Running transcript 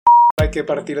Hay que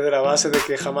partir de la base de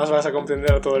que jamás vas a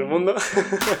comprender a todo el mundo.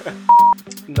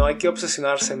 No hay que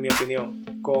obsesionarse, en mi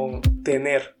opinión, con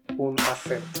tener un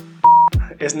acento.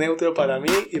 Es neutro para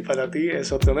mí y para ti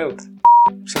es otro neutro.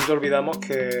 Siempre olvidamos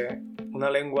que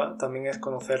una lengua también es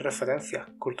conocer referencias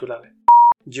culturales.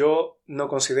 Yo no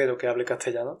considero que hable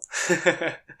castellano.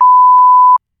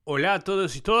 Hola a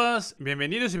todos y todas,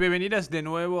 bienvenidos y bienvenidas de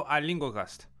nuevo a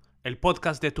LingoCast, el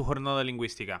podcast de tu jornada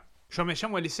lingüística. Yo me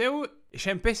llamo Eliseu y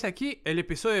ya empieza aquí el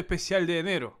episodio especial de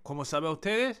enero. Como saben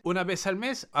ustedes, una vez al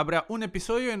mes habrá un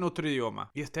episodio en otro idioma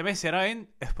y este mes será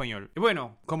en español. Y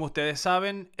bueno, como ustedes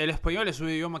saben, el español es un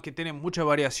idioma que tiene muchas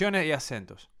variaciones y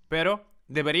acentos, pero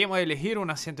 ¿deberíamos elegir un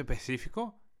acento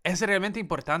específico? ¿Es realmente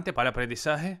importante para el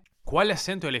aprendizaje? ¿Cuál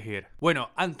acento elegir?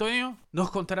 Bueno, Antonio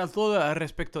nos contará todo al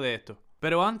respecto de esto.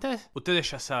 Pero antes,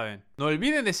 ustedes ya saben, no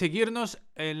olviden de seguirnos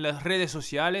en las redes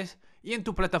sociales y en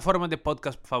tu plataforma de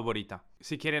podcast favorita.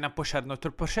 Si quieren apoyar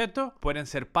nuestro proyecto, pueden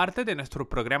ser parte de nuestro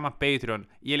programa Patreon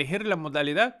y elegir la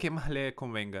modalidad que más les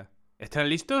convenga. ¿Están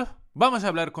listos? Vamos a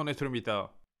hablar con nuestro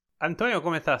invitado. Antonio,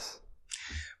 ¿cómo estás?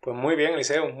 Pues muy bien,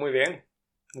 Eliseu, muy bien.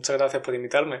 Muchas gracias por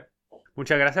invitarme.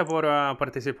 Muchas gracias por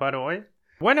participar hoy.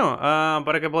 Bueno,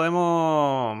 para que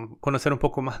podamos conocer un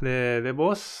poco más de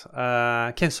vos,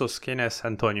 ¿quién sos? ¿Quién es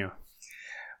Antonio?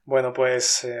 Bueno,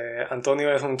 pues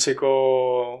Antonio es un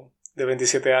chico de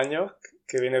 27 años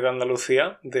que viene de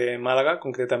Andalucía, de Málaga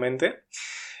concretamente.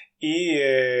 Y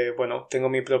bueno, tengo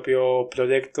mi propio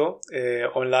proyecto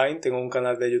online, tengo un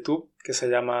canal de YouTube que se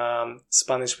llama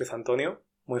Spanish with Antonio,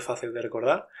 muy fácil de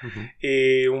recordar,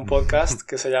 y un podcast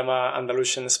que se llama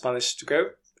Andalusian Spanish to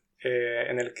Go,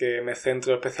 en el que me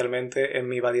centro especialmente en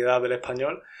mi variedad del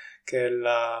español, que es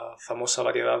la famosa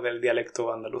variedad del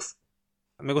dialecto andaluz.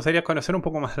 Me gustaría conocer un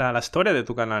poco más la historia de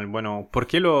tu canal. Bueno, ¿por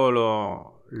qué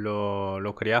lo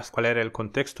creaste? ¿Cuál era el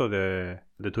contexto de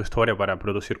tu historia para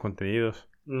producir contenidos?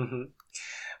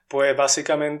 Pues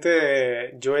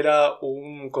básicamente yo era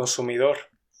un consumidor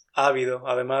ávido,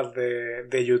 además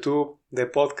de YouTube, de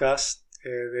podcast,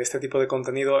 de este tipo de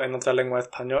contenido en otra lengua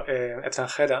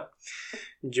extranjera.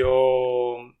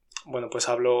 Yo, bueno, pues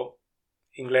hablo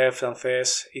inglés,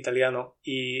 francés, italiano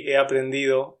y he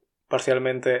aprendido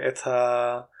parcialmente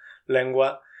esta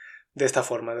lengua de esta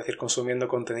forma, es decir, consumiendo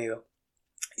contenido.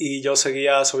 Y yo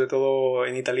seguía sobre todo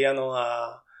en italiano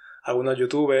a algunos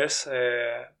youtubers,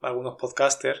 algunos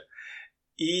podcasters,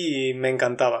 y me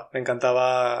encantaba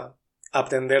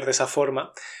aprender de esa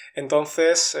forma.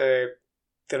 Entonces,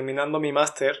 terminando mi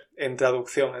máster en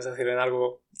traducción, es decir, en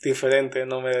algo diferente,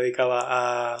 no me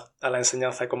dedicaba a la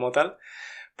enseñanza como tal,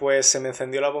 pues se me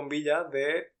encendió la bombilla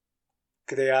de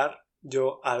crear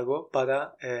yo algo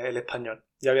para el español.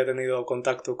 Ya había tenido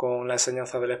contacto con la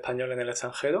enseñanza del español en el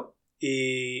extranjero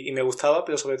y me gustaba,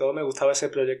 pero sobre todo me gustaba ese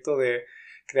proyecto de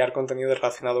crear contenido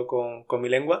relacionado con mi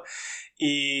lengua.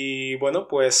 Y bueno,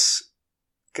 pues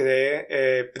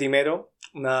creé primero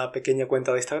una pequeña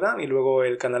cuenta de Instagram y luego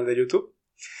el canal de YouTube.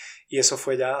 Y eso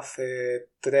fue ya hace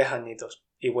 3 añitos.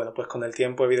 Y bueno, pues con el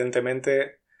tiempo,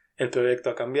 evidentemente, el proyecto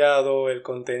ha cambiado, el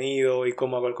contenido y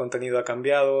cómo hago el contenido ha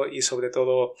cambiado y sobre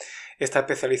todo esta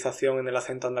especialización en el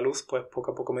acento andaluz, pues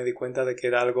poco a poco me di cuenta de que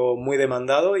era algo muy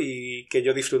demandado y que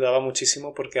yo disfrutaba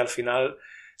muchísimo porque al final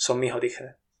son mis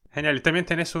orígenes. Genial, y también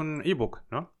tenés un ebook,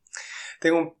 ¿no?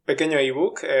 Tengo un pequeño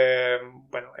ebook,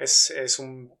 bueno, es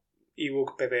un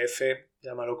ebook PDF,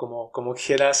 llámalo como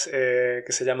quieras,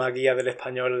 que se llama Guía del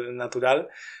Español Natural,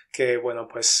 que bueno,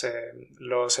 pues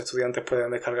los estudiantes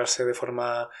pueden descargarse de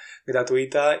forma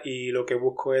gratuita y lo que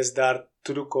busco es dar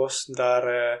trucos,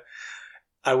 dar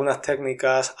algunas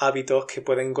técnicas, hábitos que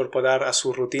pueden incorporar a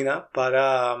su rutina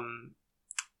para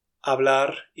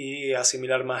hablar y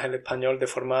asimilar más el español de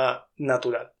forma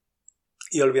natural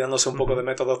y olvidándose un poco de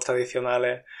métodos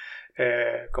tradicionales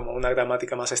como una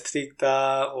gramática más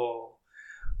estricta o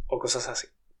cosas así.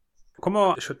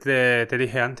 Como yo te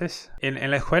dije antes,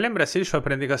 en la escuela en Brasil yo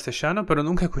aprendí castellano, pero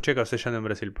nunca escuché castellano en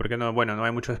Brasil, porque no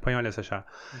hay muchos españoles allá.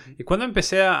 Y cuando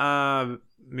empecé a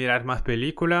mirar más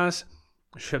películas,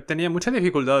 yo tenía mucha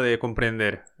dificultad de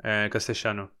comprender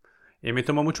castellano. Y me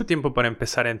tomó mucho tiempo para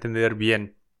empezar a entender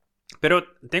bien. Pero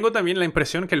tengo también la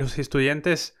impresión que los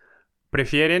estudiantes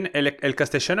prefieren el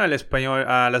castellano al español,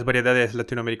 a las variedades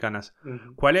latinoamericanas.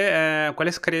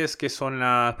 ¿Cuáles crees que son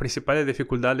las principales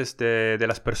dificultades de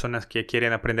las personas que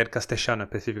quieren aprender castellano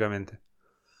específicamente?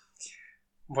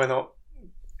 Bueno,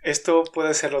 esto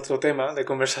puede ser otro tema de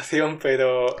conversación,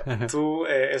 pero tú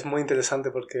es muy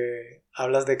interesante porque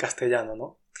hablas de castellano,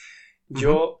 ¿no?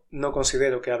 Yo no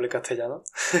considero que hable castellano,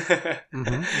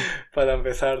 para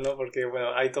empezar, ¿no? Porque,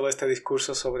 bueno, hay todo este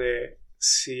discurso sobre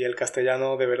si el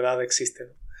castellano de verdad existe,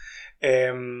 ¿no?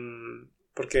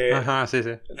 Porque Ajá, sí,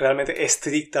 sí. realmente,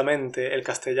 estrictamente, el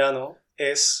castellano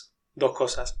es dos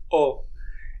cosas. O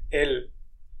el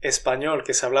español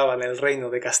que se hablaba en el Reino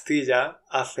de Castilla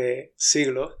hace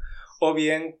siglos, o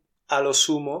bien, a lo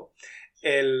sumo,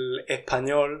 el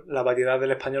español, la variedad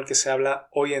del español que se habla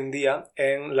hoy en día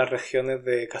en las regiones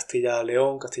de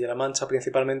Castilla-León, Castilla-La Mancha,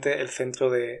 principalmente el centro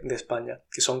de España,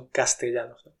 que son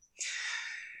castellanos, ¿no?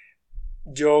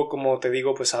 Yo, como te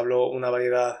digo, pues hablo una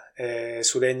variedad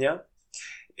sureña,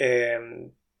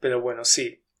 pero bueno,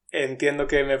 sí, entiendo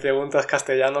que me preguntas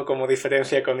castellano como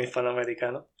diferencia con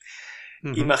hispanoamericano.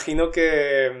 Ujú. Imagino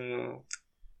que,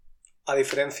 a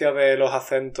diferencia de los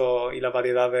acentos y las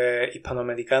variedades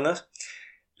hispanoamericanas,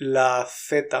 la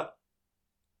Z,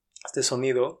 este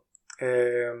sonido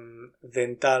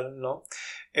dental, ¿no?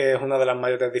 Es una de las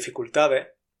mayores dificultades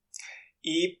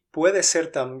y puede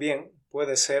ser también,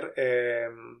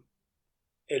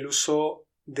 el uso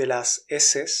de las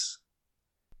S's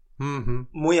Ujú.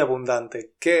 muy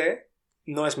abundante, que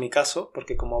no es mi caso,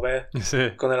 porque como ves,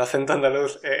 Sí. con el acento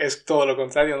andaluz es todo lo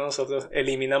contrario, ¿no? Nosotros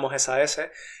eliminamos esa S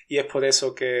y es por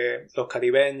eso que los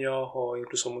caribeños o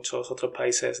incluso muchos otros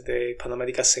países de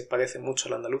Hispanoamérica se parecen mucho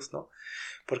al andaluz, ¿no?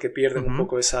 Porque pierden un Ujú.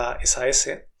 poco esa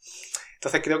S.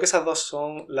 Entonces creo que esas dos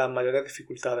son las mayores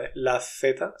dificultades. La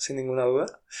Z, sin ninguna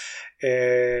duda,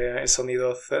 el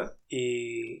sonido C,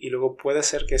 y luego puede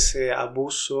ser que ese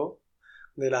abuso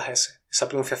de las S, esa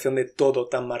pronunciación de todo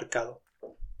tan marcado.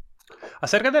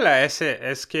 Acerca de la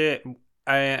S, es que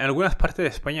en algunas partes de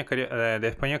España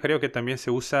creo que también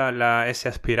se usa la S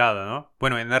aspirada, ¿no?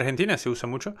 Bueno, en Argentina se usa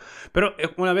mucho, pero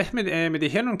una vez me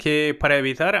dijeron que para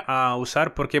evitar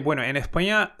usar, porque bueno, en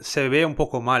España se ve un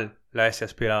poco mal la S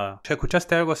aspirada.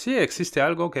 ¿Escuchaste algo así? ¿Existe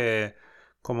algo que,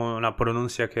 como una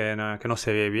pronuncia que no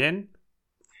se ve bien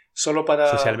Solo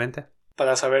socialmente?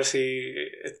 para saber si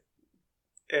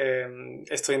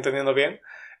estoy entendiendo bien,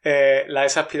 la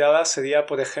S aspirada sería,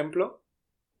 por ejemplo,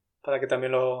 para que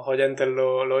también los oyentes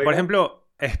lo Por oigan, ejemplo,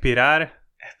 expirar,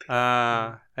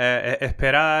 expirar.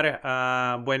 esperar,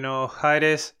 Buenos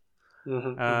Aires. Ujú,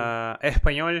 ujú.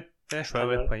 Español,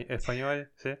 suave Español.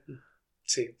 español, sí.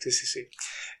 Sí, sí, sí, sí.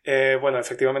 Bueno,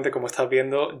 efectivamente, como estás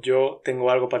viendo, yo tengo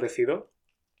algo parecido,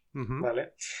 Ujú.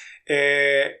 ¿vale?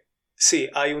 Sí,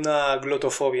 hay una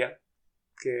glotofobia,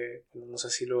 que no sé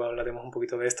si luego hablaremos un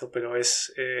poquito de esto, pero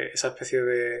es esa especie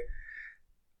de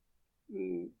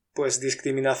pues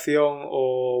discriminación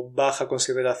o baja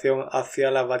consideración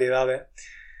hacia las variedades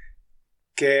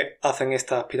que hacen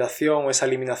esta aspiración o esa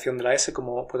eliminación de la S,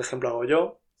 como por ejemplo hago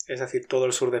yo, es decir, todo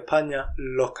el sur de España,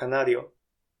 los Canarios.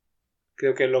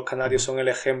 Creo que los Canarios Ujú. son el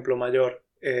ejemplo mayor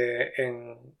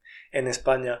en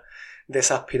España de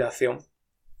esa aspiración.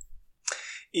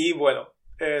 Y bueno,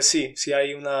 sí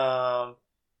hay una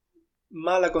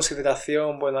mala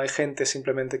consideración. Bueno, hay gente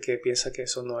simplemente que piensa que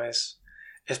eso no es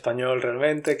español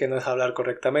realmente, que no es hablar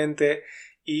correctamente.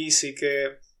 Y sí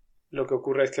que lo que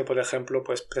ocurre es que, por ejemplo,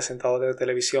 pues presentadores de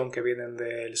televisión que vienen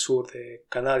del sur, de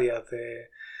Canarias,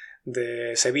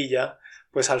 de Sevilla,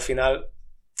 pues al final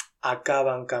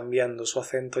acaban cambiando su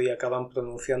acento y acaban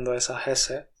pronunciando esas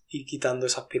S y quitando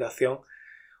esa aspiración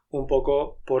un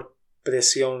poco por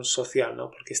presión social, ¿no?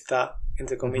 Porque está,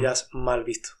 entre Ujú. comillas, mal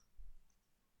visto.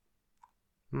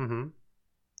 Ujú.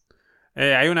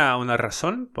 ¿Hay una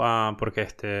razón por qué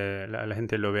la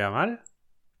gente lo vea mal?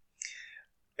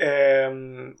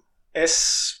 Eh,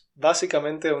 es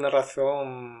básicamente una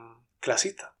razón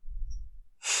clasista.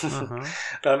 Ajá.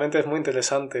 Realmente es muy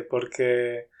interesante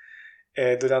porque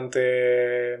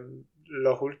durante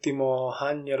los últimos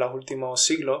años, los últimos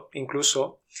siglos,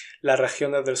 incluso las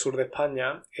regiones del sur de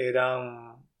España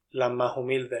eran las más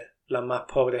humildes, las más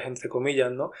pobres, entre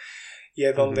comillas, ¿no? Y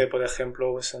es donde, Ujú. por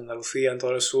ejemplo, pues en Andalucía, en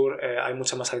todo el sur, hay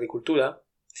mucha más agricultura,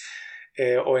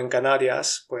 o en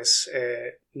Canarias, pues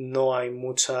no hay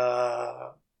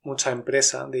mucha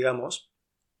empresa, digamos,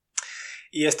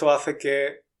 y esto hace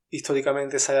que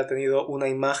históricamente se haya tenido una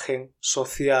imagen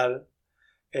social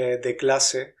de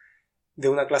clase, de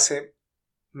una clase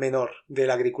menor,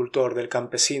 del agricultor, del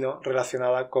campesino,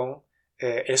 relacionada con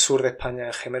el sur de España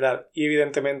en general. Y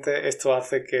evidentemente esto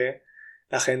hace que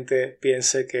la gente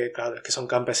piense que, claro, es que son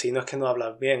campesinos que no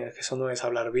hablan bien, es que eso no es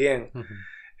hablar bien, Ujú.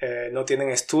 no tienen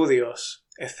estudios,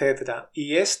 etcétera.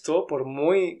 Y esto, por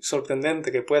muy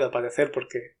sorprendente que pueda parecer,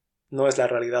 porque no es la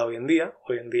realidad hoy en día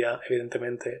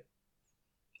evidentemente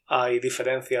hay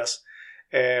diferencias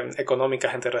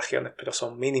económicas entre regiones, pero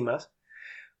son mínimas,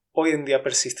 hoy en día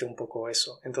persiste un poco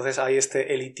eso. Entonces hay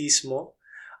este elitismo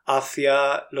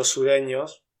hacia los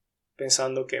sureños,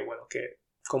 pensando que, bueno, que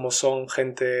como son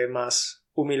gente más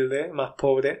humilde, más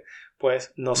pobre,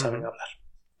 pues no saben Ujú. hablar.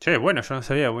 Sí, bueno, yo no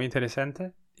sabía, muy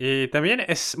interesante. Y también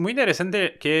es muy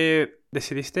interesante que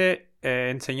decidiste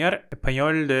enseñar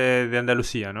español de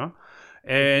Andalucía, ¿no?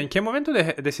 ¿En qué momento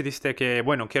decidiste que,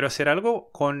 bueno, quiero hacer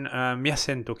algo con mi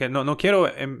acento? Que no quiero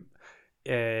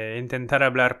intentar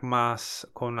hablar más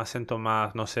con un acento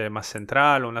más, no sé, más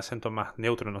central o un acento más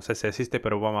neutro, no sé si existe,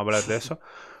 pero vamos a hablar de eso.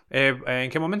 ¿En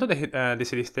qué momento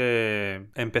decidiste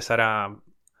empezar a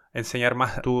enseñar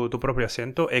más tu propio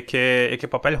acento? ¿Qué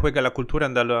papel juega la cultura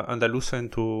andaluza en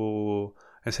tu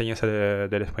enseñanza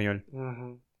del español?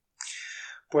 Ujú.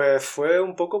 Pues fue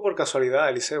un poco por casualidad,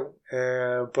 Eliseu,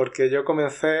 porque yo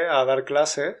comencé a dar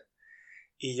clases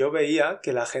y yo veía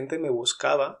que la gente me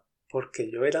buscaba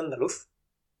porque yo era andaluz.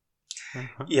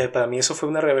 Y Ajá. para mí eso fue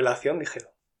una revelación, dije,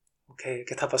 ¿qué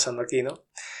está pasando aquí, no?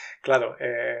 Claro,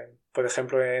 por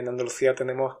ejemplo, en Andalucía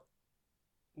tenemos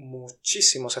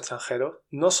muchísimos extranjeros,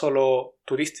 no solo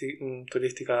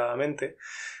turísticamente,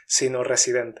 sino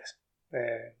residentes.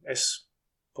 Es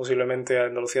posiblemente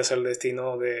Andalucía es el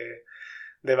destino de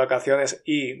vacaciones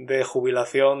y de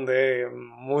jubilación de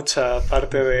mucha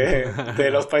parte de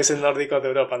los países nórdicos de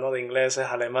Europa, ¿no? De ingleses,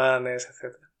 alemanes,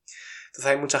 etc. Entonces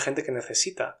hay mucha gente que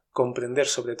necesita comprender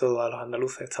sobre todo a los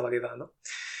andaluces esta variedad, ¿no?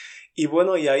 Y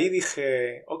bueno, y ahí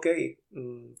dije, ok,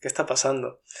 ¿qué está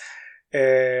pasando?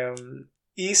 Eh,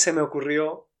 y se me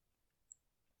ocurrió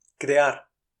crear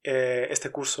este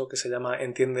curso que se llama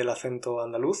Entiende el acento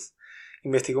andaluz.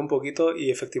 Investigué un poquito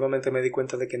y efectivamente me di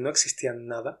cuenta de que no existía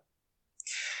nada.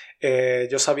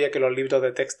 Yo sabía que los libros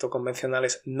de texto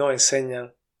convencionales no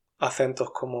enseñan acentos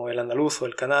como el andaluz o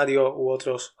el canario u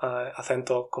otros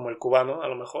acentos como el cubano, a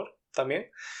lo mejor,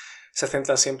 también. Se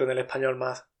centran siempre en el español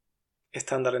más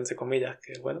estándar, entre comillas,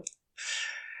 que bueno.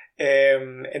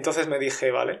 Entonces me dije,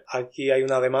 vale, aquí hay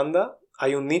una demanda,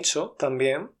 hay un nicho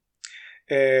también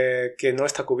que no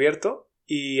está cubierto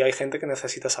y hay gente que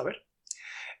necesita saber.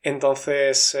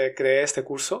 Entonces creé este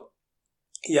curso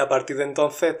y a partir de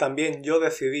entonces también yo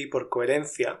decidí, por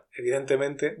coherencia,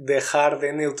 evidentemente, dejar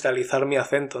de neutralizar mi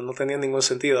acento. No tenía ningún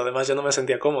sentido. Además, yo no me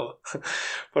sentía cómodo.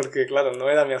 Porque, claro,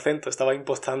 no era mi acento. Estaba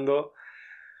impostando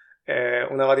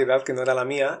una variedad que no era la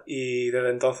mía. Y desde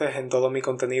entonces, en todo mi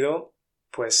contenido,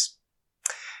 pues,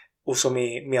 uso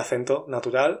mi acento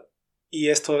natural. Y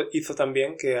esto hizo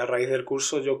también que a raíz del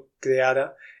curso yo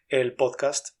creara el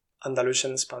podcast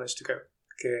Andalusian Spanish to Go,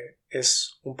 que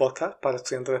es un podcast para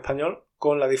estudiantes de español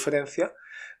con la diferencia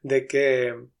de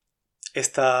que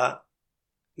está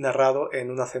narrado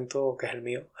en un acento que es el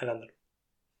mío, el andaluz.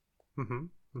 Ujú,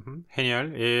 ujú.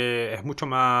 Genial. Es mucho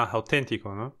más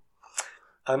auténtico, ¿no?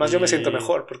 Además yo me siento Y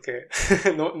mejor porque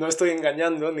no estoy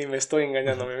engañando ni me estoy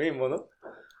engañando a mí mismo, ¿no?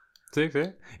 sí, sí.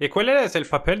 ¿Y cuál es el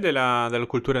papel de la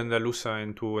cultura andaluza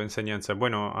en tu enseñanza?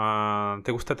 Bueno,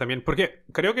 ¿te gusta también? Porque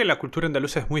creo que la cultura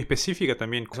andaluza es muy específica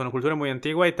también. Es una cultura muy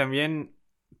antigua y también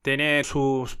tiene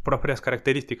sus propias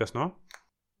características, ¿no?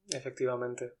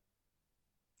 Efectivamente.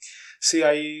 Sí,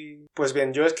 hay... Pues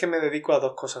bien, yo es que me dedico a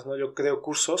dos cosas, ¿no? Yo creo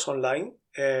cursos online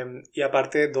y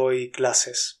aparte doy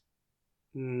clases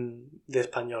de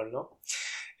español, ¿no?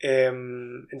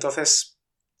 Entonces,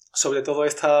 sobre todo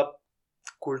esta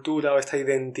cultura o esta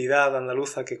identidad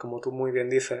andaluza que, como tú muy bien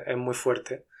dices, es muy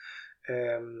fuerte,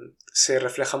 se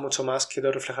refleja mucho más,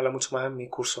 quiero reflejarla mucho más en mis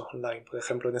cursos online. Por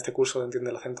ejemplo, en este curso de Entiende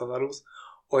el acento andaluz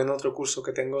o en otro curso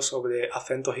que tengo sobre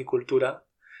acentos y cultura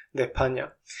de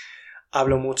España.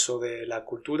 Hablo mucho de la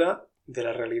cultura, de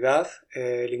la realidad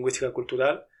lingüística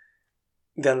cultural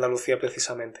de Andalucía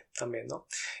precisamente también, ¿no?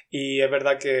 Y es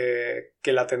verdad que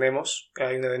la tenemos,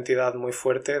 hay una identidad muy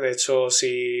fuerte. De hecho,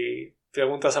 si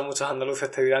preguntas a muchos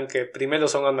andaluces te dirán que primero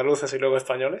son andaluces y luego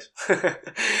españoles.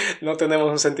 No tenemos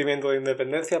un sentimiento de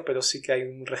independencia, pero sí que hay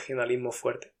un regionalismo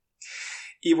fuerte.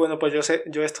 Y bueno, pues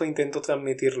yo esto intento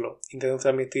transmitirlo, intento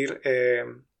transmitir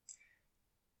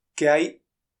que hay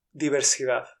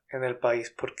diversidad en el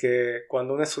país, porque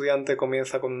cuando un estudiante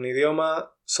comienza con un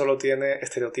idioma solo tiene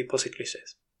estereotipos y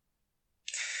clichés.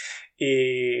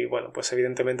 Y bueno, pues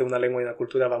evidentemente una lengua y una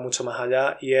cultura va mucho más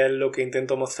allá y es lo que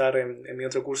intento mostrar en mi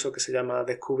otro curso que se llama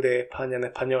Descubre España en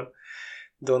Español,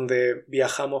 donde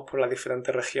viajamos por las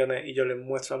diferentes regiones y yo les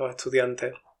muestro a los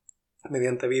estudiantes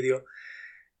mediante vídeo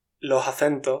los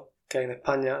acentos que hay en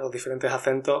España, los diferentes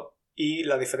acentos y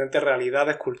las diferentes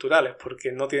realidades culturales,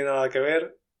 porque no tiene nada que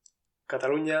ver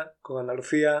Cataluña con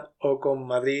Andalucía o con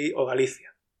Madrid o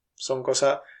Galicia. Son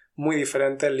cosas muy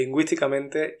diferentes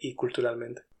lingüísticamente y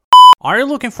culturalmente. Are you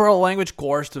looking for a language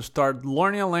course to start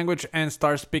learning a language and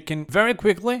start speaking very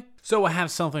quickly? So I have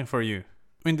something for you.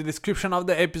 In the description of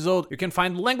the episode, you can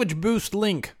find Language Boost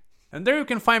link. And there you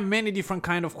can find many different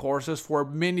kind of courses for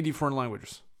many different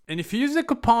languages. And if you use the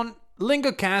coupon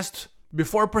LingoCast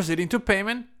before proceeding to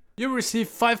payment, you receive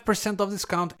 5% of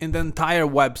discount in the entire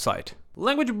website.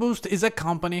 Language Boost is a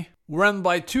company run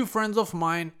by two friends of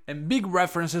mine and big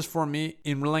references for me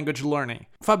in language learning,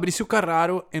 Fabrizio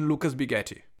Carraro and Lucas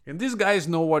Bighetti. And these guys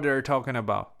know what they're talking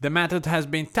about. The method has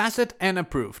been tested and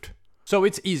approved. So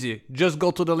it's easy. Just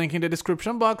go to the link in the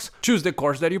description box, choose the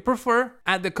course that you prefer,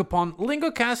 add the coupon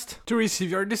LingoCast to receive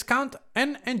your discount,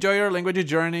 and enjoy your language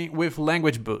journey with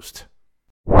Language Boost.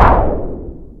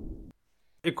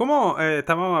 Y como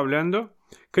estábamos hablando,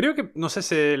 creo que, no sé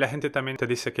si la gente también te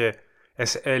dice que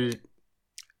es el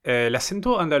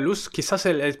acento andaluz quizás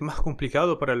el más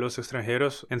complicado para los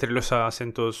extranjeros entre los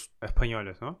acentos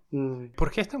españoles, ¿no? ¿Por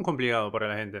qué es tan complicado para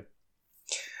la gente?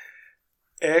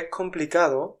 Es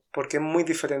complicado porque es muy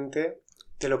diferente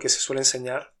de lo que se suele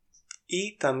enseñar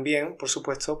y también, por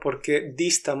supuesto, porque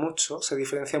dista mucho, se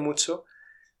diferencia mucho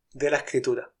de la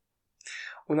escritura.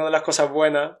 Una de las cosas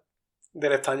buenas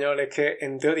del español es que,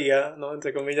 en teoría, ¿no?,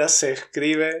 entre comillas, se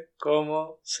escribe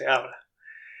como se habla.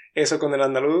 Eso con el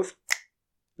andaluz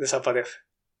desaparece.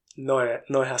 No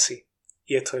es así.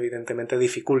 Y esto evidentemente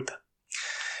dificulta.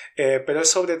 Pero es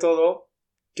sobre todo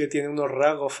que tiene unos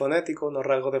rasgos fonéticos, unos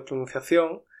rasgos de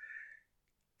pronunciación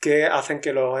que hacen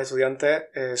que los estudiantes,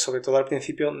 sobre todo al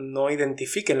principio, no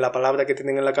identifiquen la palabra que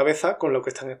tienen en la cabeza con lo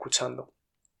que están escuchando.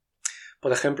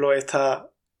 Por ejemplo, esta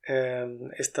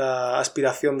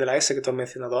aspiración de la S que tú has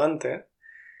mencionado antes,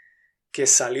 que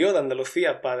salió de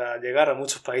Andalucía para llegar a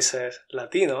muchos países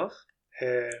latinos,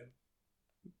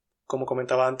 como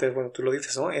comentaba antes, bueno, tú lo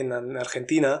dices, ¿no?, en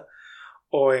Argentina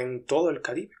o en todo el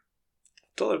Caribe.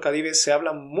 Todo el Caribe se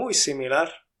habla muy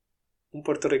similar. Un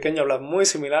puertorriqueño habla muy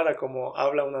similar a como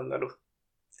habla un andaluz.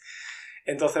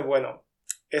 Entonces, bueno,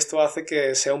 esto hace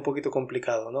que sea un poquito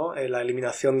complicado, ¿no? La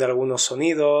eliminación de algunos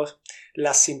sonidos,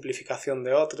 la simplificación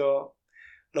de otros,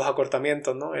 los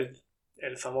acortamientos, ¿no?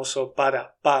 El famoso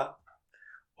para, pa,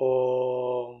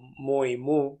 o muy,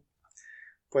 mu,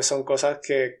 pues son cosas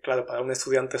que, claro, para un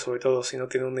estudiante, sobre todo si no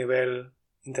tiene un nivel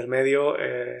intermedio,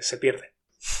 se pierde.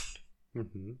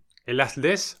 Uh-huh. ¿Las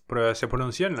Ds se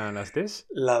pronuncian las Ds?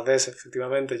 Las Ds,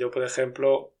 efectivamente. Yo, por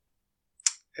ejemplo,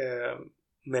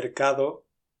 mercado,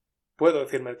 puedo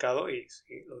decir mercado, y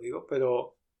sí, lo digo,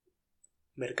 pero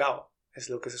mercado es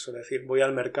lo que se suele decir. Voy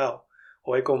al mercado,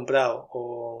 o he comprado,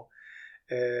 o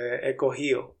he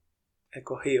cogido,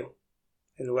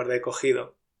 en lugar de he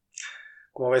cogido.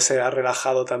 Como ves, se ha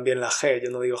relajado también la G.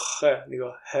 Yo no digo G,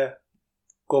 digo G,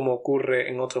 como ocurre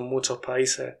en otros muchos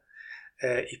países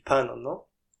hispanos, ¿no?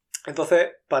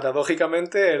 Entonces,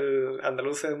 paradójicamente, el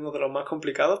andaluz es uno de los más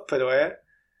complicados, pero es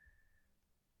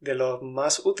de los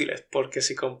más útiles, porque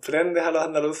si comprendes a los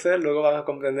andaluces, luego vas a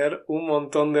comprender un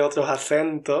montón de otros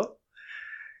acentos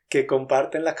que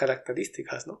comparten las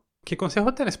características, ¿no? ¿Qué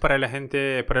consejo tienes para la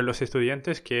gente, para los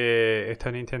estudiantes que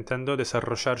están intentando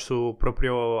desarrollar su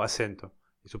propio acento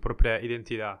y su propia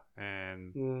identidad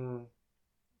en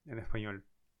español?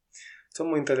 Esto es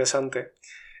muy interesante.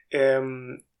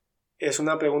 Es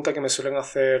una pregunta que me suelen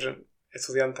hacer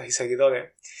estudiantes y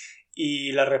seguidores,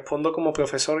 y la respondo como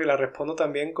profesor y la respondo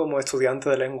también como estudiante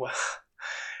de lengua.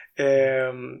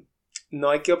 No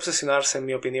hay que obsesionarse, en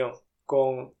mi opinión,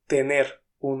 con tener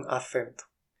un acento.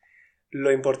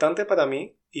 Lo importante para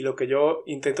mí, y lo que yo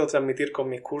intento transmitir con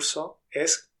mis cursos,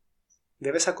 es: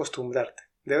 debes acostumbrarte,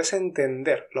 debes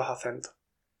entender los acentos.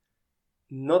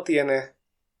 No tienes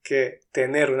que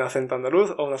tener un acento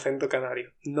andaluz o un acento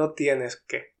canario. No tienes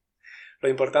que. Lo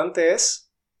importante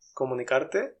es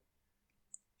comunicarte,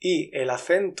 y el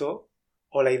acento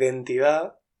o la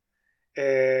identidad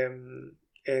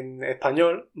en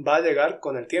español va a llegar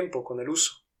con el tiempo, con el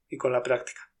uso y con la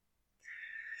práctica.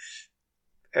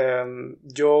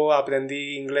 Yo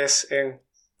aprendí inglés en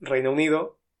Reino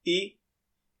Unido y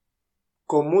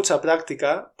con mucha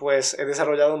práctica pues he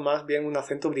desarrollado más bien un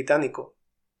acento británico,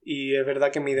 y es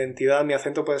verdad que mi identidad, mi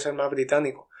acento puede ser más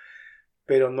británico,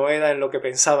 pero no era en lo que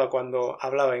pensaba cuando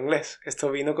hablaba inglés.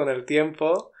 Esto vino con el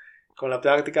tiempo, con la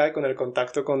práctica y con el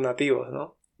contacto con nativos,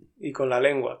 ¿no? Y con la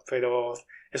lengua, pero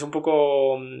es un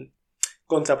poco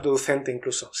contraproducente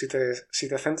incluso. Si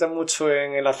te centras mucho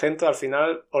en el acento, al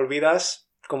final olvidas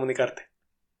comunicarte,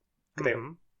 creo.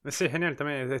 Uh-huh. Sí, genial,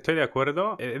 también estoy de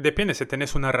acuerdo. Depende si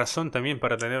tenés una razón también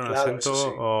para tener un acento, sí.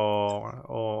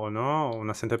 o no, un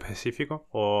acento específico,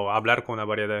 o hablar con una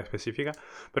variedad específica.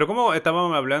 Pero como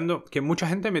estábamos hablando, que mucha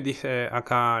gente me dice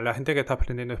acá, la gente que está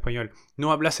aprendiendo español,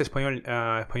 no hablas español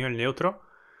neutro,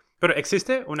 pero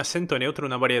 ¿existe un acento neutro,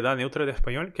 una variedad neutra de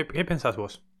español? ¿Qué pensás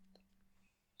vos?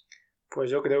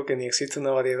 Pues yo creo que ni existe una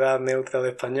variedad neutra de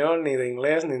español, ni de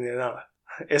inglés, ni de nada.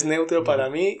 Es neutro para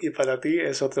mí y para ti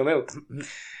es otro neutro.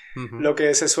 Lo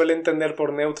que se suele entender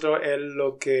por neutro es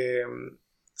lo que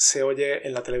se oye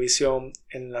en la televisión,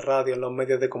 en la radio, en los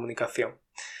medios de comunicación,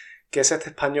 que es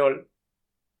este español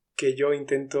que yo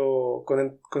intento,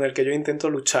 con el que yo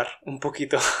intento luchar un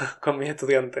poquito con mis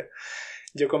estudiantes.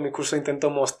 Yo con mi curso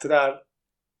intento mostrar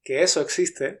que eso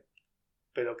existe,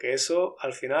 pero que eso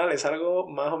al final es algo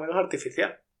más o menos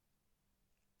artificial.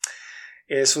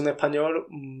 Es un español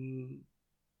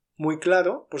muy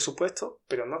claro, por supuesto,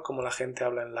 pero no es como la gente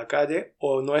habla en la calle,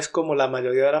 o no es como la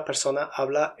mayoría de las personas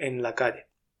habla en la calle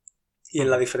y en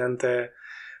las diferentes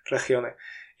regiones.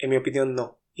 En mi opinión,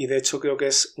 no. Y de hecho creo que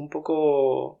es un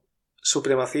poco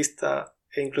supremacista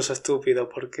e incluso estúpido,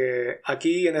 porque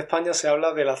aquí en España se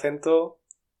habla del acento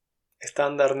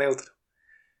estándar neutro.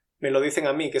 Me lo dicen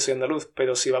a mí, que soy andaluz,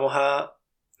 pero si vamos a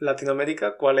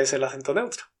Latinoamérica, ¿cuál es el acento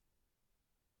neutro?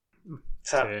 O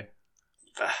sea, sí.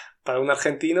 Para un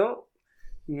argentino,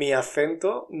 mi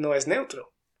acento no es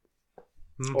neutro.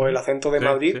 O el acento de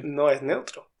Madrid no es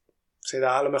neutro.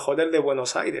 Será a lo mejor el de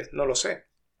Buenos Aires, no lo sé.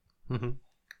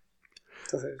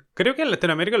 Entonces, creo que en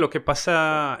Latinoamérica lo que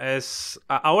pasa es...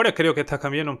 Ahora creo que está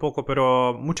cambiando un poco,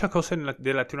 pero muchas cosas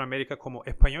de Latinoamérica como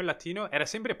español latino era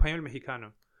siempre español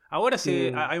mexicano. Ahora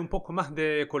sí hay un poco más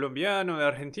de colombiano, de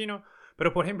argentino,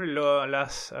 pero por ejemplo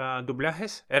las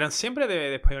doblajes eran siempre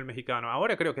de español mexicano.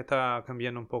 Ahora creo que está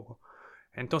cambiando un poco.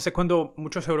 Entonces cuando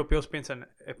muchos europeos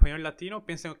piensan español latino,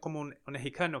 piensan como un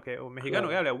mexicano que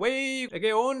habla, güey,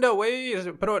 ¿qué onda, güey?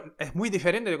 Pero es muy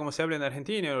diferente de cómo se habla en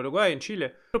Argentina, en Uruguay, en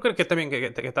Chile. Yo creo que también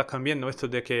que está cambiando esto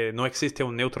de que no existe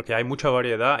un neutro, que hay mucha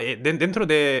variedad. Dentro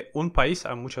de un país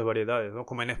hay muchas variedades, ¿no?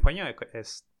 Como en España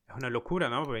es una locura,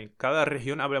 ¿no? Porque cada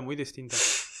región habla muy distinto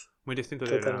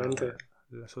de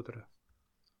las otras.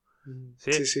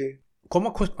 Sí, sí.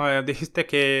 ¿Cómo dijiste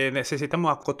que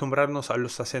necesitamos acostumbrarnos a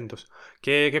los acentos?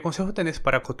 ¿Qué consejos tenés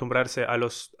para acostumbrarse a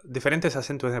los diferentes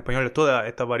acentos en español, de toda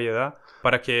esta variedad?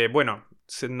 Para que, bueno,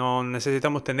 no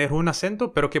necesitamos tener un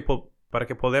acento, pero para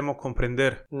que podamos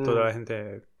comprender toda la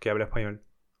gente que habla español.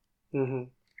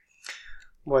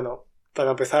 Bueno, para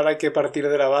empezar hay que partir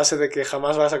de la base de que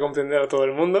jamás vas a comprender a todo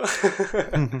el mundo.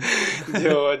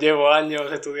 Yo llevo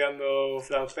años estudiando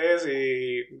francés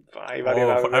y hay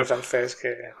variedades de francés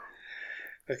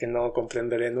que no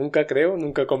comprenderé nunca, creo.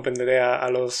 Nunca comprenderé a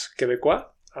los quebecois.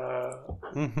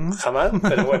 Jamás,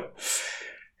 pero bueno.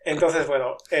 Entonces,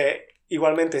 bueno,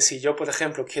 igualmente si yo, por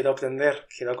ejemplo, quiero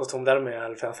acostumbrarme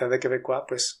al francés de quebecois,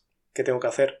 pues, ¿qué tengo que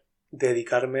hacer?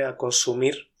 Dedicarme a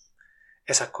consumir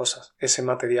esas cosas, ese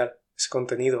material, ese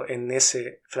contenido en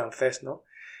ese francés, ¿no?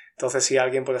 Entonces, si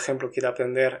alguien, por ejemplo, quiere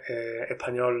aprender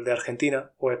español de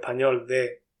Argentina o español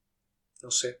de,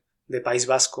 no sé, de País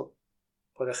Vasco,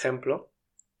 por ejemplo,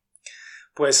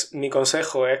 pues mi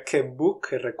consejo es que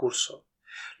busque recursos.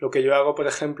 Lo que yo hago, por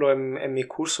ejemplo, en mis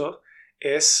cursos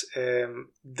es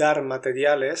dar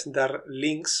materiales, dar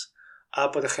links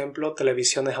a, por ejemplo,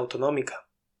 televisiones autonómicas,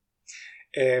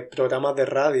 programas de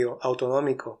radio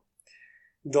autonómicos,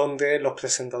 donde los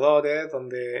presentadores,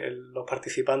 donde los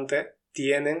participantes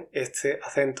tienen este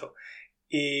acento.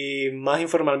 Y más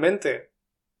informalmente,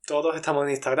 todos estamos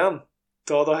en Instagram,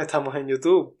 todos estamos en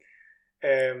YouTube.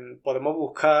 Podemos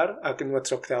buscar a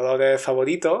nuestros creadores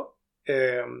favoritos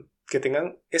que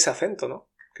tengan ese acento, ¿no?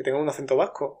 Que tengan un acento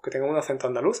vasco, que tengan un acento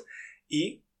andaluz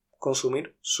y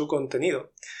consumir su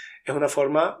contenido. Es una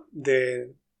forma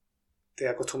de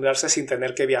acostumbrarse sin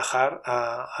tener que viajar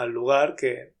al lugar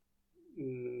que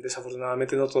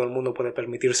desafortunadamente no todo el mundo puede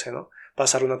permitirse, ¿no?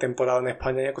 Pasar una temporada en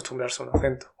España y acostumbrarse a un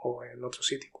acento o en otro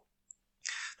sitio.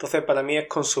 Entonces, para mí es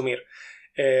consumir,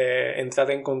 entrar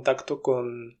en contacto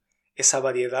con esa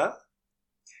variedad,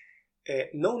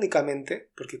 no únicamente,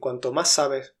 porque cuanto más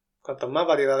sabes, cuanto más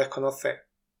variedades conoces,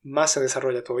 más se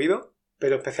desarrolla tu oído,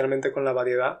 pero especialmente con la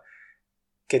variedad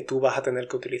que tú vas a tener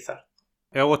que utilizar.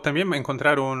 O también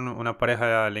encontrar una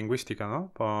pareja lingüística,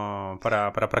 ¿no?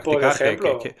 Para practicar, por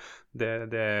ejemplo,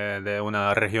 de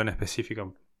una región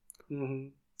específica.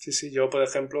 Sí, yo por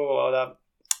ejemplo ahora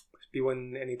vivo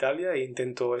en Italia e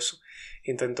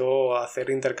intento hacer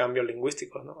intercambios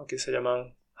lingüísticos, ¿no? Aquí se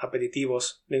llaman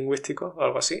aperitivos lingüísticos o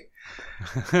algo así.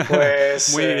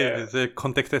 Pues muy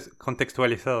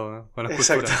contextualizado, ¿no? Con la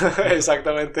cultura.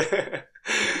 Exactamente.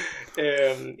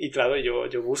 Y claro,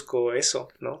 yo busco eso,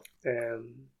 ¿no?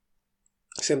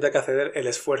 Siempre hay que hacer el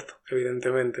esfuerzo,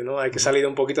 evidentemente, ¿no? Hay que salir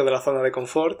un poquito de la zona de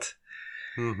confort,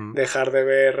 dejar de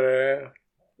ver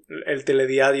el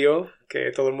telediario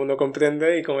que todo el mundo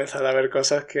comprende y comenzar a ver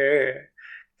cosas que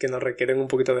nos requieren un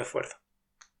poquito de esfuerzo.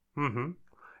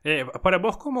 Para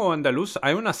vos como andaluz,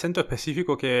 ¿hay un acento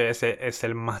específico que es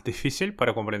el más difícil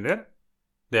para comprender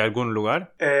de algún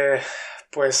lugar?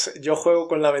 Pues yo juego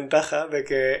con la ventaja de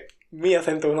que mi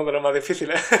acento es uno de los más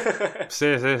difíciles.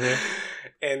 Sí, sí, sí.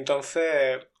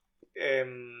 Entonces,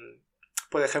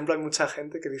 por ejemplo, hay mucha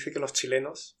gente que dice que los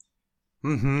chilenos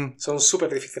Ujú. son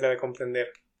súper difíciles de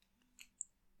comprender.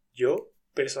 Yo,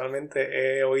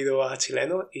 personalmente, he oído a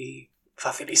chilenos y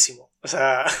facilísimo. O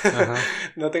sea, Ajá.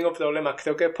 no tengo problemas.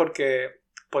 Creo que es porque,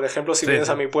 por ejemplo, si Sí, vienes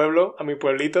a sí. mi pueblo, a mi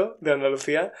pueblito de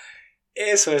Andalucía,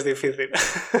 eso es difícil.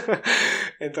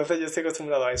 Entonces yo estoy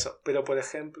acostumbrado a eso. Pero, por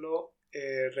ejemplo,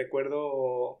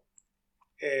 recuerdo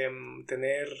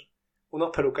tener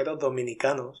unos peluqueros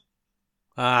dominicanos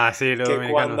Ah, sí, los que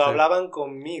dominicanos, cuando sí. hablaban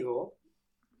conmigo,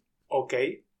 ok,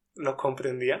 los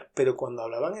comprendía, pero cuando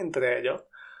hablaban entre ellos,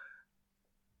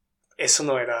 eso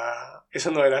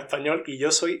no era español. Y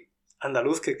yo soy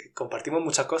andaluz, que compartimos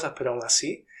muchas cosas, pero aún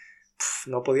así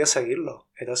no podía seguirlo.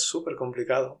 Era súper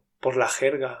complicado. Por la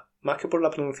jerga, más que por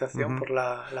la pronunciación, Ujú. por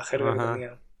la jerga que Ajá.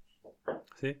 tenían.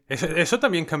 Sí. Eso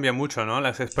también cambia mucho, ¿no?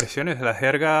 Las expresiones, las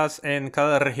jergas en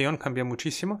cada región cambian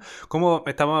muchísimo. Como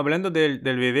estábamos hablando del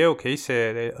video que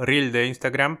hice, del reel de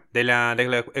Instagram, de la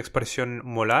expresión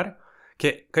molar,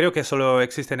 que creo que solo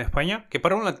existe en España, que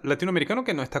para un latinoamericano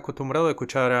que no está acostumbrado a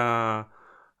escuchar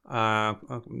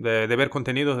de ver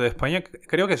contenidos de España,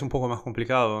 creo que es un poco más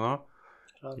complicado, ¿no?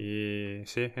 Claro. Y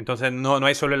sí, entonces no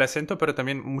hay solo el acento, pero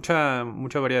también mucha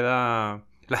variedad.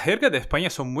 Las jergas de España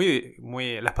son muy...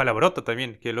 Las palabrotas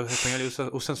también, que los españoles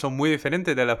usan son muy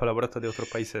diferentes de las palabrotas de otros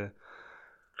países,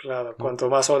 Claro, ¿no? cuanto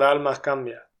más oral, más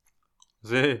cambia.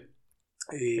 Sí,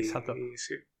 exacto. Y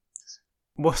sí.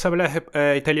 ¿Vos hablas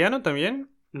italiano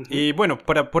también? Ujú. Y bueno,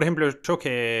 por ejemplo, yo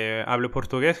que hablo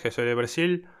portugués, que soy de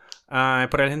Brasil,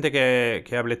 para la gente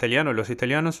que habla italiano, los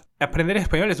italianos, aprender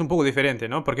español es un poco diferente,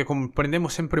 ¿no? Porque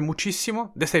comprendemos siempre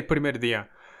muchísimo desde el primer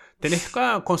día. ¿Tenés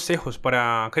consejos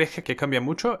para... ¿Crees que cambia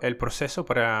mucho el proceso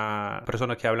para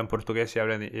personas que hablan portugués y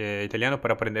hablan italiano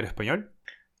para aprender español?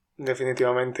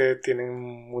 Definitivamente tienen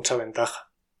mucha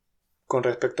ventaja con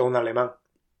respecto a un alemán,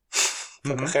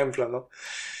 por Ujú, ejemplo, ¿no?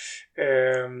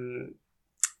 Eh,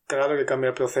 claro que cambia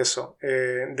el proceso.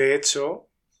 De hecho,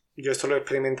 yo esto lo he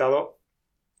experimentado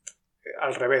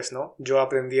al revés, ¿no? Yo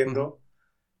ujú, aprendiendo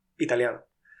italiano.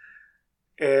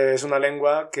 Es una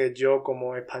lengua que yo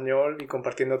como español y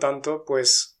compartiendo tanto,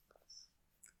 pues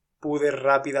pude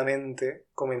rápidamente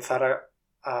comenzar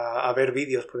a ver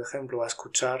vídeos, por ejemplo, a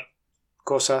escuchar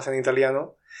cosas en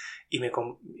italiano y me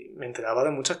enteraba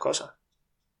de muchas cosas.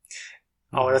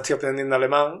 Ahora ujú, estoy aprendiendo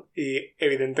alemán y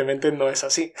evidentemente no es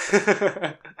así.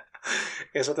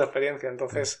 Es otra experiencia.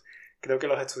 sí, Entonces, creo que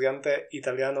los estudiantes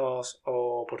italianos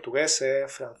o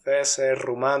portugueses, franceses,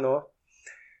 rumanos,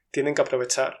 tienen que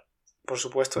aprovechar, por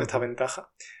supuesto, esta ujú,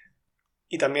 ventaja.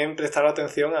 Y también prestar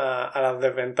atención a las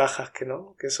desventajas que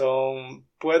no, que son,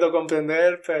 puedo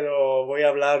comprender, pero voy a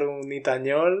hablar un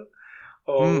itañol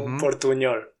o un ujú,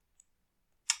 portuñol.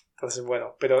 Entonces,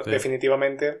 bueno, pero sí.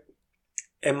 definitivamente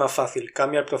es más fácil,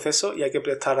 cambia el proceso y hay que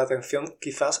prestar atención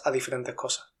quizás a diferentes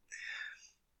cosas.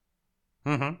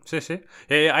 Ujú, sí, sí.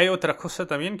 Hay otra cosa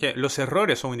también que los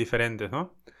errores son diferentes,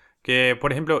 ¿no? Que,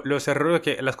 por ejemplo, los errores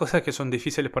las cosas que son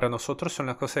difíciles para nosotros son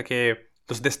las cosas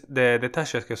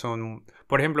detalles que son,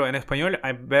 por ejemplo, en español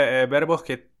hay verbos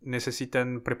que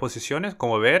necesitan preposiciones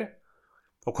como ver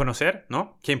o conocer,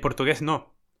 ¿no? Que en portugués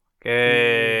no.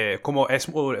 Mm, Como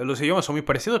los idiomas son muy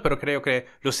parecidos, pero creo que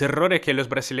los errores que los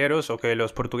brasileños o que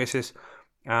los portugueses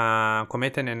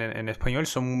cometen en español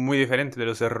son muy diferentes de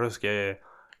los errores que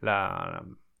la,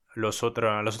 las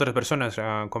otras personas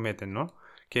cometen, ¿no?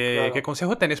 ¿Qué claro.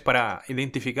 consejo tenés para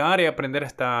identificar y aprender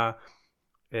estas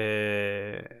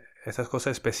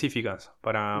cosas específicas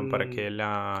Mm,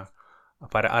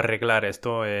 para arreglar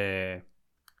esto?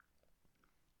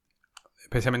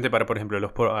 Especialmente para, por ejemplo,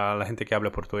 a la gente que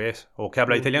habla portugués o que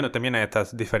habla italiano, ujú, también hay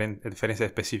estas diferencias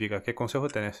específicas. ¿Qué consejo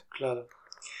tenés? claro.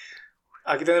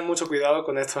 Hay que tener mucho cuidado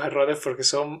con estos errores porque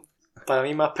son para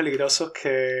mí más peligrosos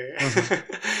que, Ujú,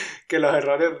 que los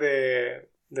errores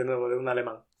de nuevo, de un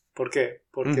alemán. ¿Por qué?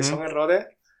 Porque ujú, son errores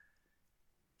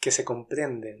que se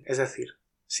comprenden. Es decir,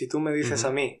 si tú me dices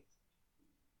a ujú, mí,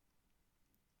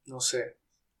 no sé,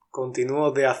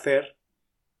 continúo de hacer,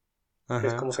 que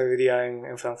es como ajá, se diría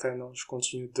en francés, ¿no? Je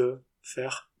continue de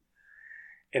faire.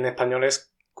 En español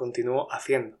es continúo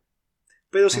haciendo.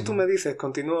 Pero si tú ujú, me dices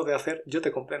continúo de hacer, yo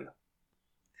te comprendo.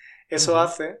 Eso ujú.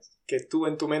 hace que tú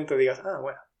en tu mente digas, ah,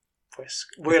 bueno, pues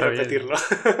voy a Está bien, sí. repetirlo.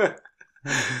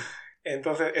 Ujú,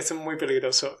 Entonces, eso es muy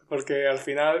peligroso, porque al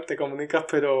final te comunicas,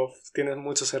 pero tienes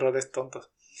muchos errores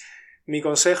tontos. Mi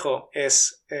consejo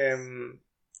es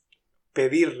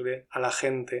pedirle a la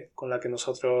gente con la que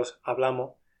nosotros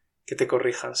hablamos que te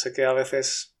corrijan. Sé que a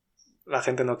veces la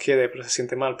gente no quiere, pero se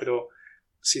siente mal, pero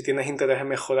si tienes interés en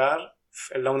mejorar,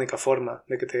 Es la única forma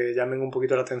de que te llamen un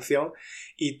poquito la atención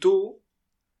y tú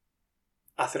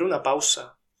hacer una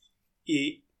pausa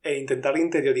e intentar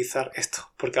interiorizar esto,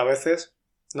 porque a veces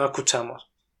no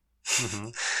escuchamos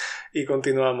y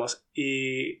continuamos.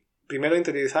 Y primero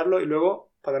interiorizarlo y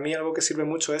luego, para mí algo que sirve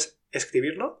mucho es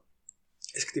escribirlo,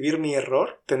 escribir mi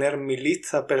error, tener mi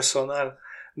lista personal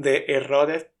de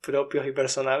errores propios y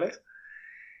personales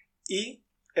y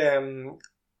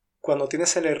cuando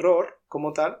tienes el error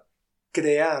como tal,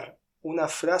 crear una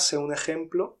frase, un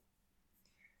ejemplo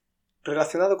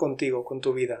relacionado contigo, con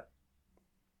tu vida,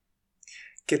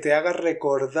 que te haga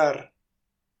recordar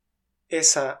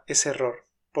ese error,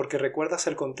 porque recuerdas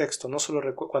el contexto, no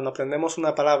solo cuando aprendemos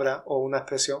una palabra o una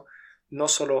expresión, no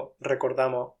solo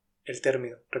recordamos el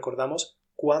término, recordamos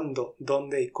cuándo,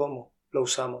 dónde y cómo lo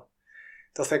usamos.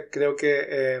 Entonces creo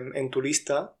que en tu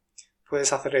lista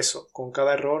puedes hacer eso, con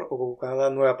cada error o con cada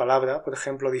nueva palabra, por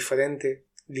ejemplo, diferente,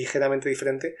 ligeramente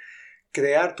diferente,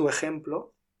 crear tu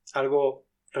ejemplo, algo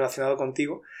relacionado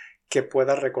contigo, que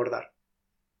puedas recordar.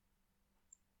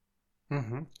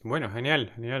 Bueno,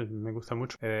 genial, genial, me gusta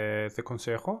mucho este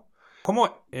consejo.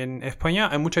 Como en España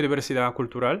hay mucha diversidad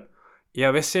cultural y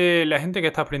a veces la gente que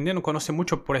está aprendiendo conoce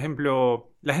mucho, por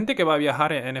ejemplo, la gente que va a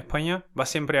viajar en España va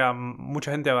siempre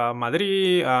mucha gente va a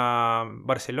Madrid, a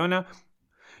Barcelona,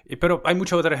 pero hay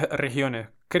muchas otras regiones.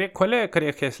 ¿Cuál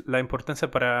crees que es la importancia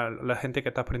para la gente que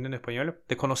está aprendiendo español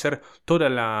de conocer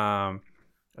toda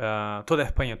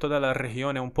España, todas las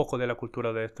regiones, un poco de la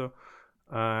cultura de esto?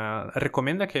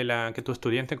 Recomienda que tus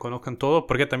estudiantes conozcan todo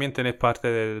porque también tenés parte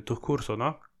de tus cursos,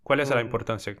 ¿no? ¿Cuál es la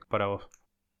importancia para vos?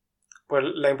 Pues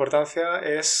la importancia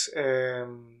es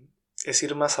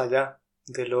ir más allá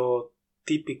de lo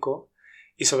típico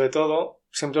y sobre todo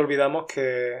siempre olvidamos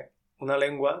que una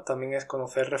lengua también es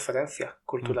conocer referencias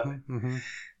culturales.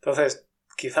 Entonces,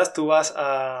 quizás tú vas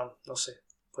a, no sé,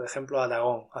 por ejemplo a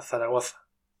Aragón, a Zaragoza,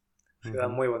 ciudad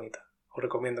muy bonita, os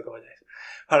recomiendo que vayáis.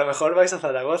 A lo mejor vais a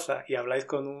Zaragoza y habláis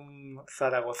con un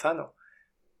zaragozano,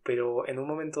 pero en un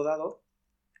momento dado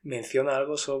menciona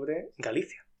algo sobre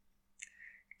Galicia,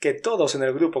 que todos en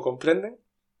el grupo comprenden,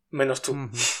 menos tú.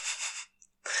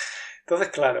 Entonces,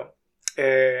 claro,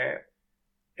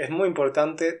 es muy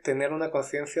importante tener una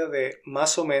conciencia de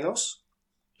más o menos,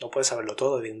 no puedes saberlo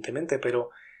todo, evidentemente, pero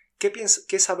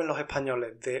 ¿qué saben los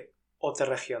españoles de otras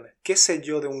regiones? ¿Qué sé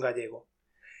yo de un gallego?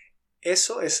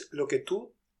 Eso es lo que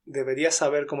tú deberías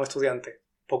saber como estudiante,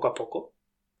 poco a poco,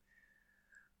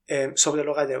 sobre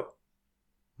los gallegos.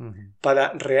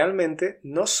 Para realmente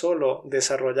no solo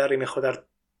desarrollar y mejorar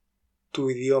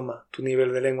tu idioma, tu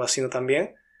nivel de lengua, sino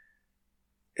también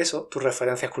eso, tus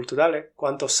referencias culturales,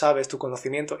 cuánto sabes, tu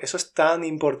conocimiento. Eso es tan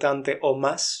importante o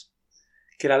más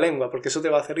que la lengua, porque eso te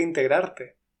va a hacer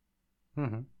integrarte.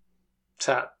 O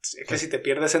sea, es que si te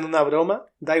pierdes en una broma,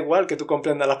 da igual que tú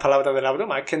comprendas las palabras de la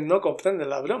broma, es que no comprendes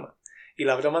la broma. Y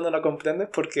la broma no la comprendes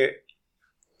porque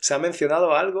se ha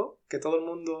mencionado algo que todo el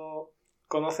mundo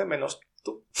conoce menos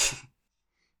tú.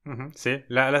 Sí,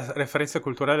 las referencias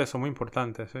culturales son muy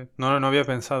importantes, ¿sí? No había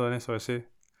pensado en eso, sí.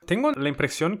 Tengo la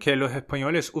impresión que los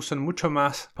españoles usan mucho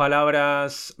más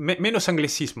palabras, menos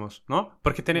anglicismos, ¿no?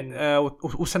 Porque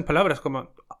usan palabras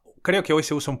como... Creo que hoy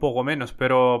se usa un poco menos,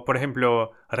 pero, por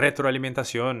ejemplo,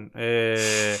 retroalimentación,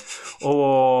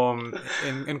 o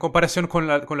en comparación con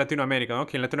Latinoamérica, ¿no?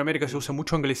 Que en Latinoamérica se usa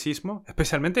mucho anglicismo,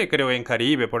 especialmente creo en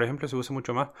Caribe, por ejemplo, se usa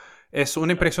mucho más. Es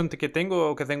una impresión que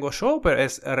tengo yo, pero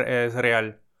es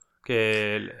real.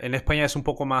 Que en España es un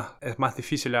poco más, es más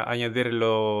difícil añadir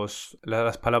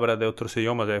las palabras de otros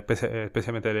idiomas,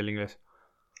 especialmente del inglés.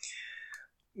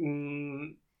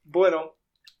 Bueno,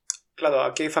 claro,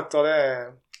 aquí hay factores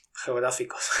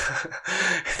geográficos.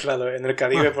 Claro, en el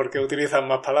Caribe, ¿por qué utilizan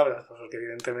más palabras? Pues porque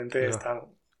evidentemente están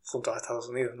junto a Estados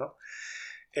Unidos, ¿no?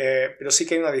 Pero sí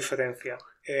que hay una diferencia.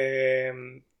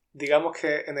 Digamos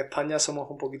que en España somos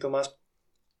un poquito más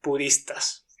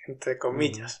puristas, entre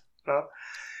comillas, ¿no?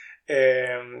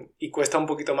 Y cuesta un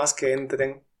poquito más que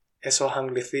entren esos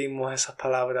anglicismos, esas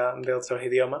palabras de otros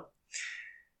idiomas.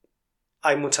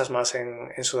 Hay muchas más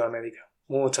en Sudamérica,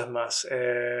 muchas más.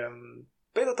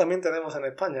 Pero también tenemos en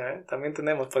España, ¿eh? También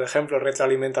tenemos, por ejemplo,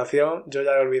 retroalimentación. Yo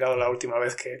ya he olvidado la última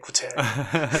vez que escuché.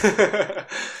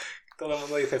 Todo el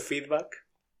mundo dice feedback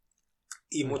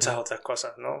y muchas otras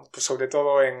cosas, ¿no? Pues sobre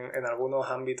todo en algunos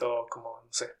ámbitos como,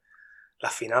 no sé,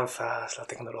 las finanzas, la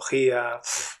tecnología.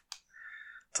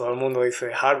 Todo el mundo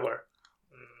dice hardware.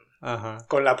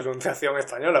 Con la pronunciación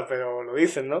española, pero lo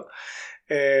dicen, ¿no?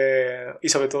 Y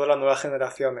sobre todo las nuevas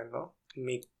generaciones, ¿no?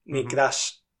 Mi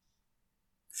crash.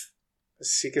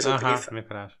 Sí que se utiliza.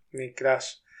 Mi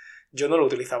crash. Yo no lo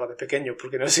utilizaba de pequeño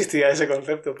porque no existía ese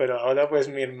concepto, pero ahora pues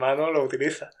mi hermano lo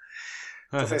utiliza.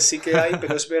 Entonces sí que hay,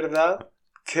 pero es verdad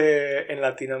que en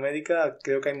Latinoamérica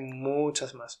creo que hay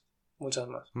muchas más.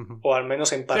 O al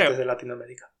menos en partes de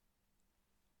Latinoamérica.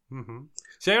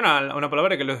 Sí, hay una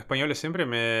palabra que los españoles siempre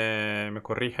me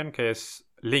corrigen, que es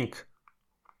link.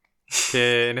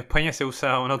 Que en España se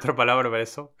usa una otra palabra para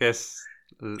eso, que es...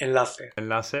 Enlace.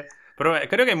 Pero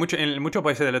creo que en muchos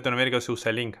países de Latinoamérica se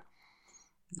usa link.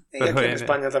 Y aquí en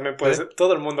España también puede ser.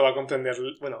 Todo el mundo va a comprender,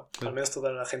 bueno, al menos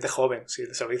toda la gente joven. Si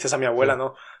se lo dices a mi abuela,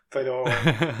 no. Pero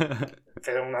la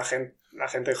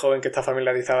gente joven que está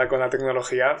familiarizada con la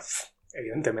tecnología,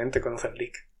 evidentemente conoce el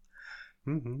link.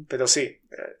 Pero sí,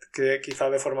 que quizá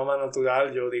de forma más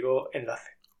natural yo digo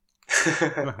enlace.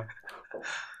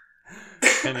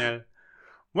 Genial.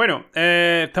 Bueno,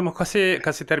 estamos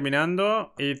casi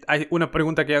terminando y hay una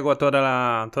pregunta que hago a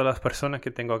todas las personas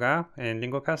que tengo acá en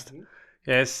LingoCast.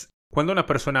 Es, ¿cuándo una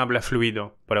persona habla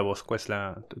fluido para vos? ¿Cuál es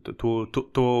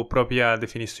tu propia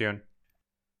definición?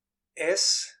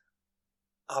 Es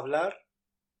hablar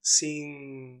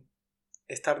sin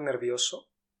estar nervioso,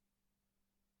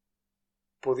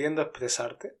 pudiendo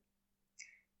expresarte,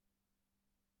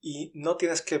 y no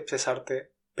tienes que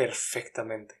expresarte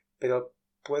perfectamente, pero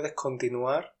puedes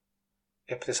continuar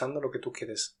expresando lo que tú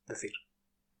quieres decir.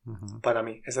 Para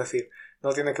mí, es decir,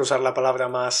 no tienes que usar la palabra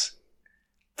más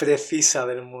precisa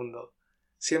del mundo.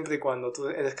 Siempre y cuando tú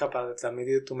eres capaz de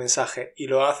transmitir tu mensaje y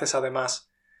lo haces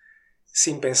además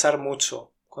sin pensar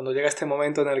mucho, cuando llega este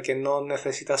momento en el que no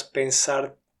necesitas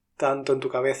pensar tanto en tu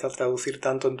cabeza, traducir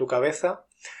tanto en tu cabeza,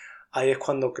 ahí es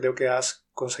cuando creo que has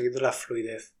conseguido la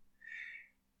fluidez.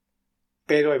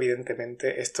 Pero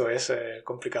evidentemente esto es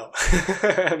complicado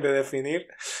de definir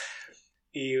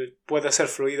y puede ser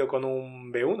fluido con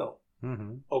un B1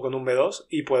 o con un B2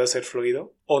 y puede ser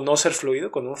fluido o no ser fluido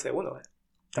con un C1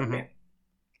 también.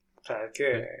 O sea, es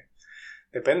que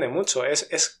depende mucho,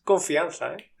 es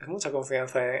confianza, es mucha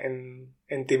confianza en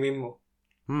ti mismo.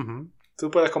 Tú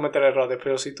puedes cometer errores,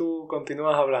 pero si tú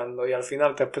continúas hablando y al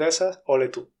final te expresas, ole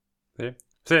tú.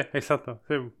 Sí, exacto.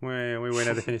 Sí, muy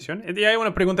buena definición. Y hay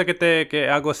una pregunta que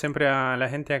hago siempre a la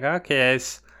gente acá, que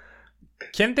es,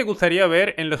 ¿quién te gustaría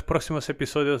ver en los próximos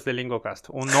episodios de LingoCast?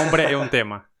 Un nombre y un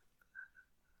tema.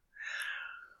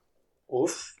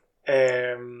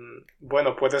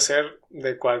 Bueno, puede ser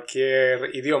de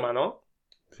cualquier idioma, ¿no?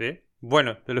 Sí.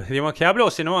 Bueno, de los idiomas que hablo,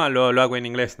 o si no, lo hago en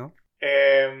inglés, ¿no?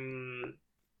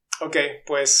 Ok,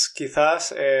 pues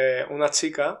quizás una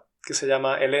chica que se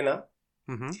llama Elena,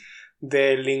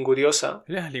 de Linguriosa.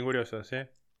 Ella es Linguriosa, sí.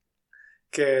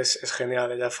 Que es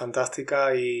genial, ella es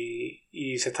fantástica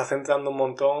y se está centrando un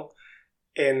montón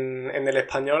en el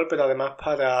español, pero además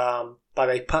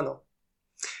para hispanos,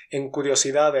 en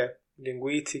curiosidades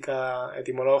lingüísticas,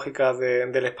 etimológicas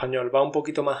del español. Va un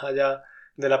poquito más allá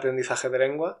del aprendizaje de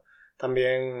lengua,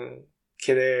 también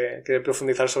quiere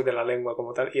profundizar sobre la lengua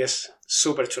como tal y es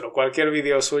súper chulo. Cualquier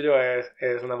vídeo suyo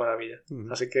es una maravilla,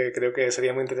 así que creo que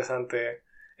sería muy interesante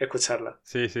escucharla.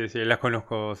 Sí, la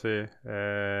conozco, sí.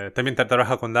 También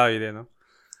trabaja con David, ¿no?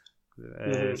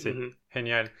 Sí,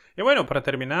 genial. Y bueno, para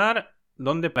terminar,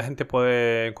 ¿dónde la gente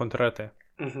puede encontrarte?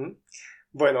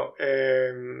 Bueno,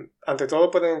 ante todo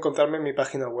pueden encontrarme en mi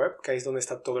página web, que ahí es donde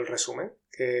está todo el resumen,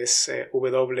 que es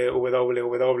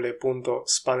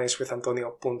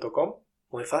www.spanishwithantonio.com,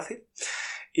 muy fácil.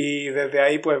 Y desde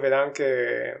ahí pues verán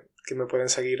que me pueden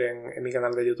seguir en mi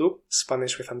canal de YouTube,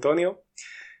 Spanish with Antonio,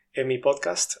 en mi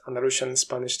podcast, Andalusian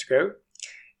Spanish to Go,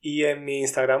 y en mi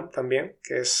Instagram también,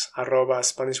 que es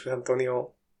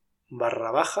 @SpanishWithAntonio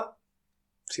 _.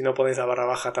 Si no ponéis la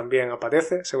 _ también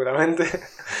aparece, seguramente.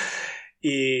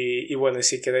 Y bueno, y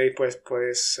si queréis,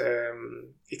 pues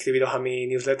inscribiros a mi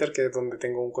newsletter, que es donde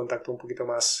tengo un contacto un poquito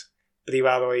más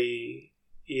privado y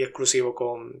exclusivo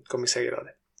con mis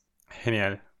seguidores.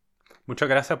 Genial. Muchas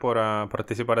gracias por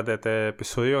participar de este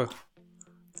episodio.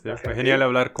 Sí, fue genial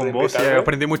hablar con vos y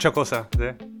aprendí muchas cosas. ¿Sí?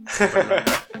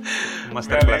 Me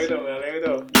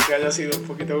alegro que haya sido un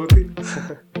poquito útil.